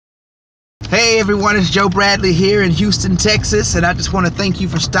Hey everyone, it's Joe Bradley here in Houston, Texas, and I just want to thank you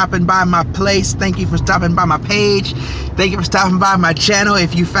for stopping by my place. Thank you for stopping by my page. Thank you for stopping by my channel.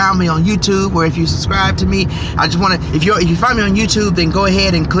 If you found me on YouTube or if you subscribe to me, I just want to, if you find me on YouTube, then go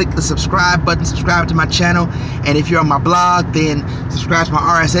ahead and click the subscribe button, subscribe to my channel. And if you're on my blog, then subscribe to my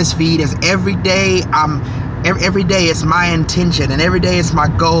RSS feed, as every day it's my intention and every day it's my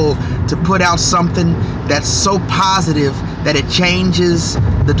goal to put out something that's so positive that it changes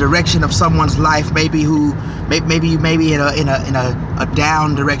the direction of someone's life. Maybe you may be in a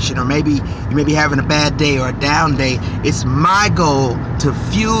down direction, or maybe you may be having a bad day or a down day. It's my goal to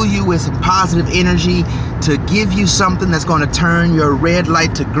fuel you with some positive energy, to give you something that's going to turn your red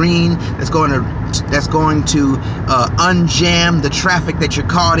light to green, that's going to unjam the traffic that you're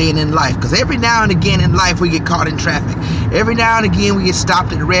caught in life. Because every now and again in life we get caught in traffic. Every now and again we get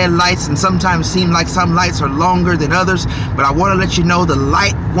stopped at red lights, and sometimes it seems like some lights are longer than others. But I want to let you know the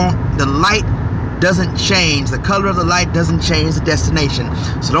light doesn't change. The color of the light doesn't change the destination.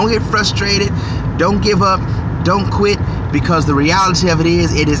 So don't get frustrated. Don't give up. Don't quit, because the reality of it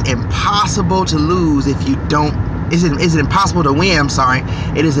is impossible to lose if you don't. Is it impossible to win? I'm sorry.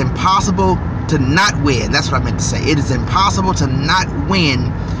 It is impossible to not win. That's what I meant to say. It is impossible to not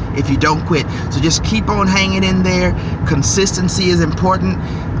win if you don't quit. So just keep on hanging in there. Consistency is important.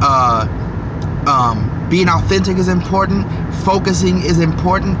 Being authentic is important. Focusing is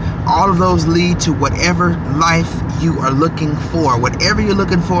important. All of those lead to whatever life you are looking for. Whatever you're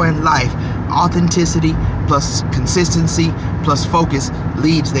looking for in life, authenticity plus consistency plus focus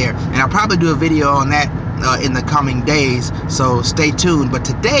leads there. And I'll probably do a video on that in the coming days, so stay tuned. But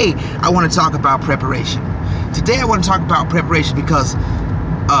today I want to talk about preparation. Today I want to talk about preparation because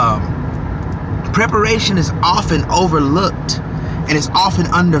preparation is often overlooked, and it's often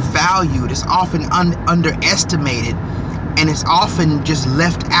undervalued, it's often underestimated, and it's often just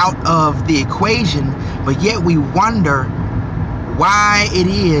left out of the equation. But yet we wonder why it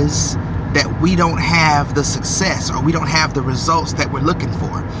is that we don't have the success, or we don't have the results that we're looking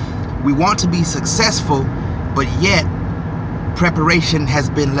for. We want to be successful, but yet preparation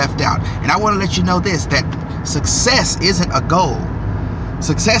has been left out. And I want to let you know this, that success isn't a goal.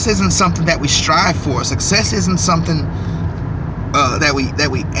 Success isn't something that we strive for. Success isn't something that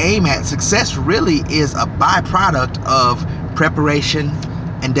we aim at. Success really is a byproduct of preparation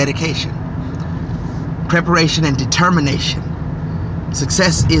and dedication. Preparation and determination.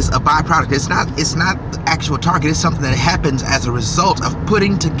 Success is a byproduct. It's not the actual target. It's something that happens as a result of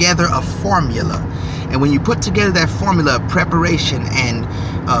putting together a formula. And when you put together that formula of preparation and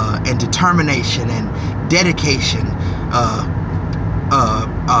determination and dedication,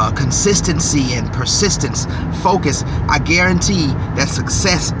 consistency and persistence, focus, I guarantee that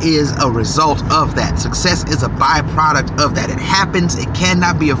success is a result of that. Success is a byproduct of that. It happens. It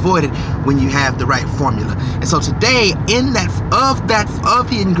cannot be avoided when you have the right formula. And so today, of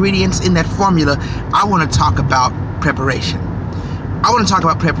the ingredients in that formula, I want to talk about preparation. I want to talk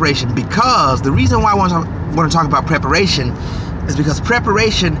about preparation because the reason why I want to talk about preparation is because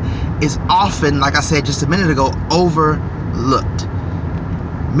preparation is often, like I said just a minute ago, overlooked.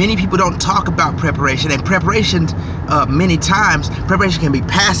 Many people don't talk about preparation, and preparation, many times, preparation can be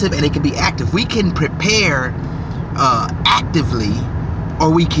passive and it can be active. We can prepare actively, or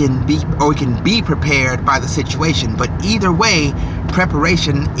we can be prepared by the situation. But either way,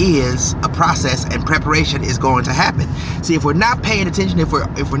 preparation is a process, and preparation is going to happen. See, if we're not paying attention, if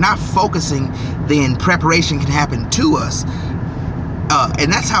we're not focusing, then preparation can happen to us.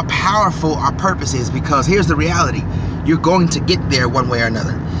 And that's how powerful our purpose is, because here's the reality. You're going to get there one way or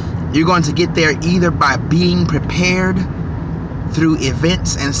another. You're going to get there either by being prepared through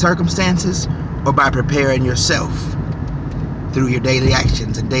events and circumstances, or by preparing yourself through your daily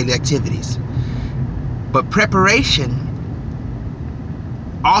actions and daily activities. But preparation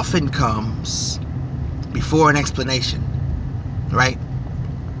often comes before an explanation, right?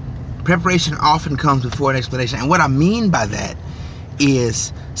 Preparation often comes before an explanation. And what I mean by that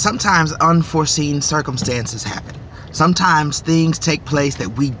is sometimes unforeseen circumstances happen. Sometimes things take place that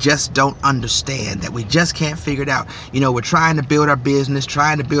we just don't understand, that we just can't figure it out. You know, we're trying to build our business,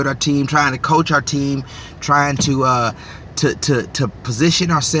 trying to build our team, trying to coach our team, trying to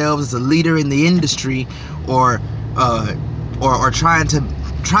position ourselves as a leader in the industry, or trying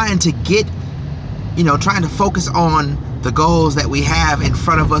to get, you know, trying to focus on the goals that we have in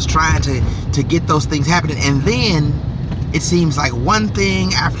front of us, trying to get those things happening. And then It seems like one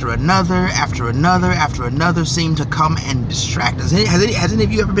thing after another seem to come and distract us. Has any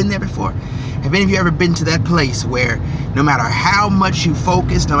of you ever been there before? Have any of you ever been to that place where no matter how much you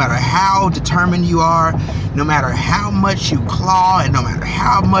focus, no matter how determined you are, no matter how much you claw, and no matter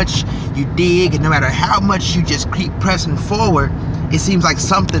how much you dig, and no matter how much you just keep pressing forward, it seems like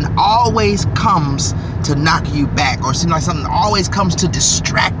something always comes to knock you back, or it seems like something always comes to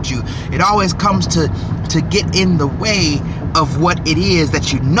distract you. It always comes to get in the way of what it is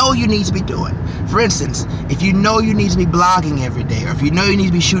that you know you need to be doing. For instance, if you know you need to be blogging every day, or if you know you need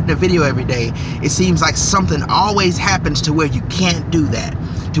to be shooting a video every day, it seems like something always happens to where you can't do that,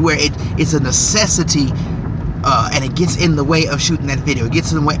 to where it's a necessity, and it gets in the way of shooting that video. It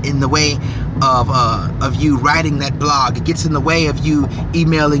gets in the way of you writing that blog. It gets in the way of you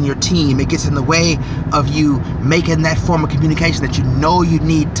emailing your team. It gets in the way of you making that form of communication that you know you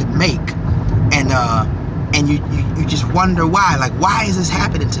need to make. And you just wonder why. Like, why is this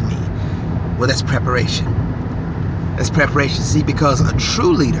happening to me? Well, that's preparation. That's preparation. See, because a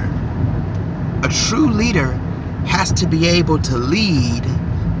true leader has to be able to lead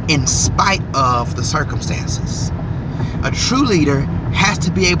in spite of the circumstances. A true leader has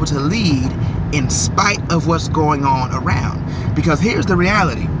to be able to lead in spite of what's going on around. Because here's the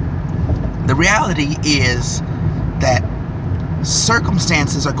reality. The reality is that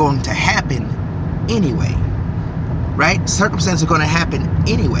circumstances are going to happen anyway. Right? Circumstances are going to happen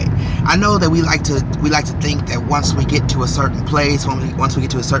anyway. I know that we like to think that once we get to a certain place, once we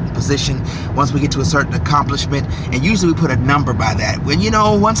get to a certain position, once we get to a certain accomplishment, and usually we put a number by that. When,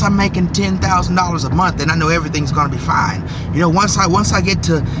 once I'm making $10,000 a month, then I know everything's going to be fine. Once I get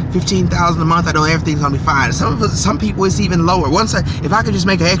to $15,000 a month, I know everything's going to be fine. Some people it's even lower. If I could just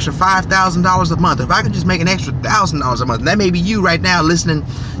make an extra $5,000 a month, if I could just make an extra $1,000 a month, that may be you right now listening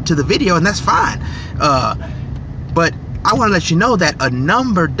to the video, and that's fine. But I want to let you know that a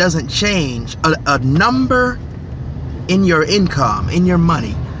number doesn't change. A number in your income, in your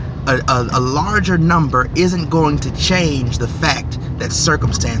money, a larger number isn't going to change the fact that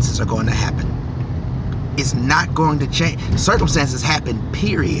circumstances are going to happen. It's not going to change. Circumstances happen,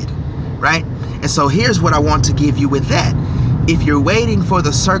 period. Right? And so here's what I want to give you with that. If you're waiting for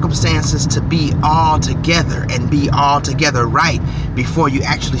the circumstances to be all together and be all together right before you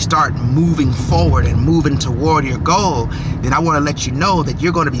actually start moving forward and moving toward your goal, then I want to let you know that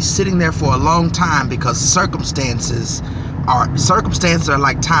you're going to be sitting there for a long time, because circumstances are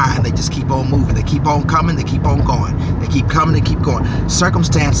like time. They just keep on moving. They keep on coming. They keep on going. They keep coming. They keep going.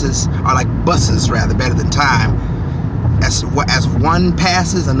 Circumstances are like buses, rather, better than time. As one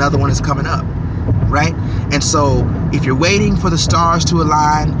passes, another one is coming up. Right? And so if you're waiting for the stars to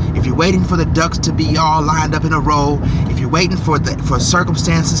align, if you're waiting for the ducks to be all lined up in a row, if you're waiting for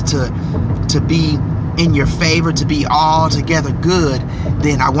circumstances to be in your favor, to be all together good,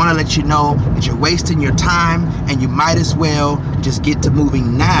 then I want to let you know that you're wasting your time, and you might as well just get to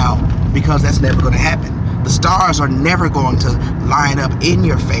moving now, because that's never going to happen. The stars are never going to line up in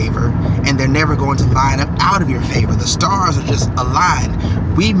your favor, and they're never going to line up out of your favor. The stars are just aligned.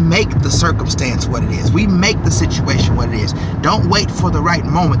 We make the circumstance what it is. We make the situation what it is. Don't wait for the right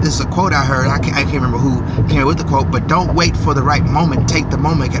moment. This is a quote I heard. I can't remember who came up with the quote, but don't wait for the right moment. Take the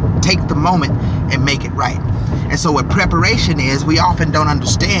moment and make it right. And so what preparation is, we often don't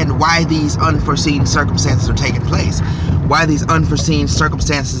understand why these unforeseen circumstances are taking place, why these unforeseen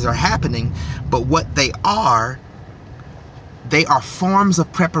circumstances are happening. But what they are forms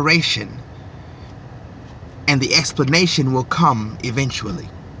of preparation, and the explanation will come eventually.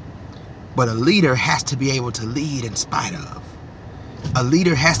 But a leader has to be able to lead in spite of. A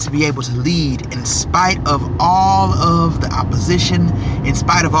leader has to be able to lead in spite of all of the opposition, in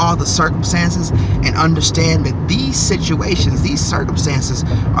spite of all the circumstances, and understand that these situations, these circumstances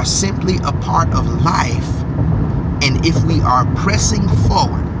are simply a part of life. And if we are pressing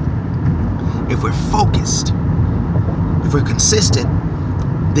forward, if we're focused, if we're consistent,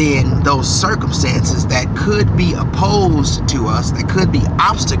 then those circumstances that could be opposed to us, that could be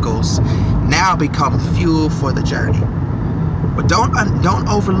obstacles, now become fuel for the journey. But don't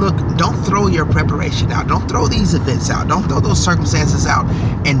overlook, don't throw your preparation out. Don't throw these events out. Don't throw those circumstances out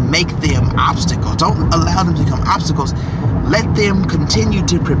and make them obstacles. Don't allow them to become obstacles. Let them continue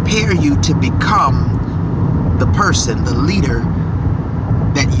to prepare you to become the person, the leader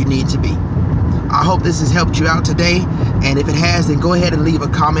that you need to be. I hope this has helped you out today, and if it has, then go ahead and leave a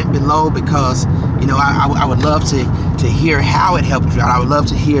comment below, because I would love to hear how it helped you out. I would love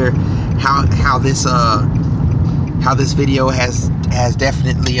to hear how this video has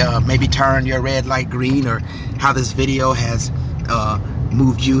definitely maybe turned your red light green, or how this video has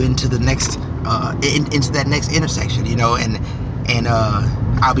moved you into the next into that next intersection, you know, and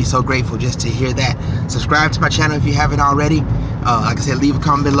I'll be so grateful just to hear that. Subscribe to my channel if you haven't already. Like I said, leave a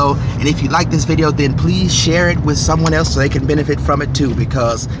comment below, and if you like this video, then please share it with someone else so they can benefit from it too,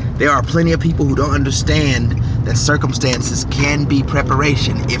 because there are plenty of people who don't understand that circumstances can be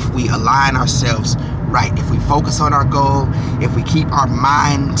preparation if we align ourselves right, if we focus on our goal, if we keep our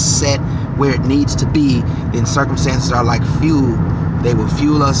mind set where it needs to be. Then circumstances are like fuel. They will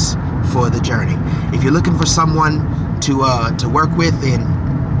fuel us for the journey. If you're looking for someone to work with, then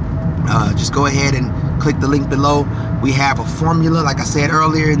just go ahead and click the link below. We have a formula, like I said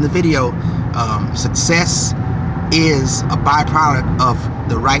earlier in the video. Success is a byproduct of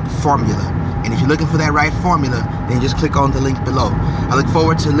the right formula, and if you're looking for that right formula, then just click on the link below. I look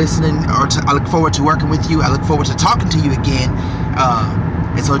forward to listening, I look forward to working with you. I look forward to talking to you again,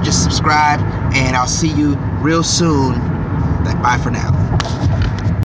 and so just subscribe, and I'll see you real soon. Bye for now.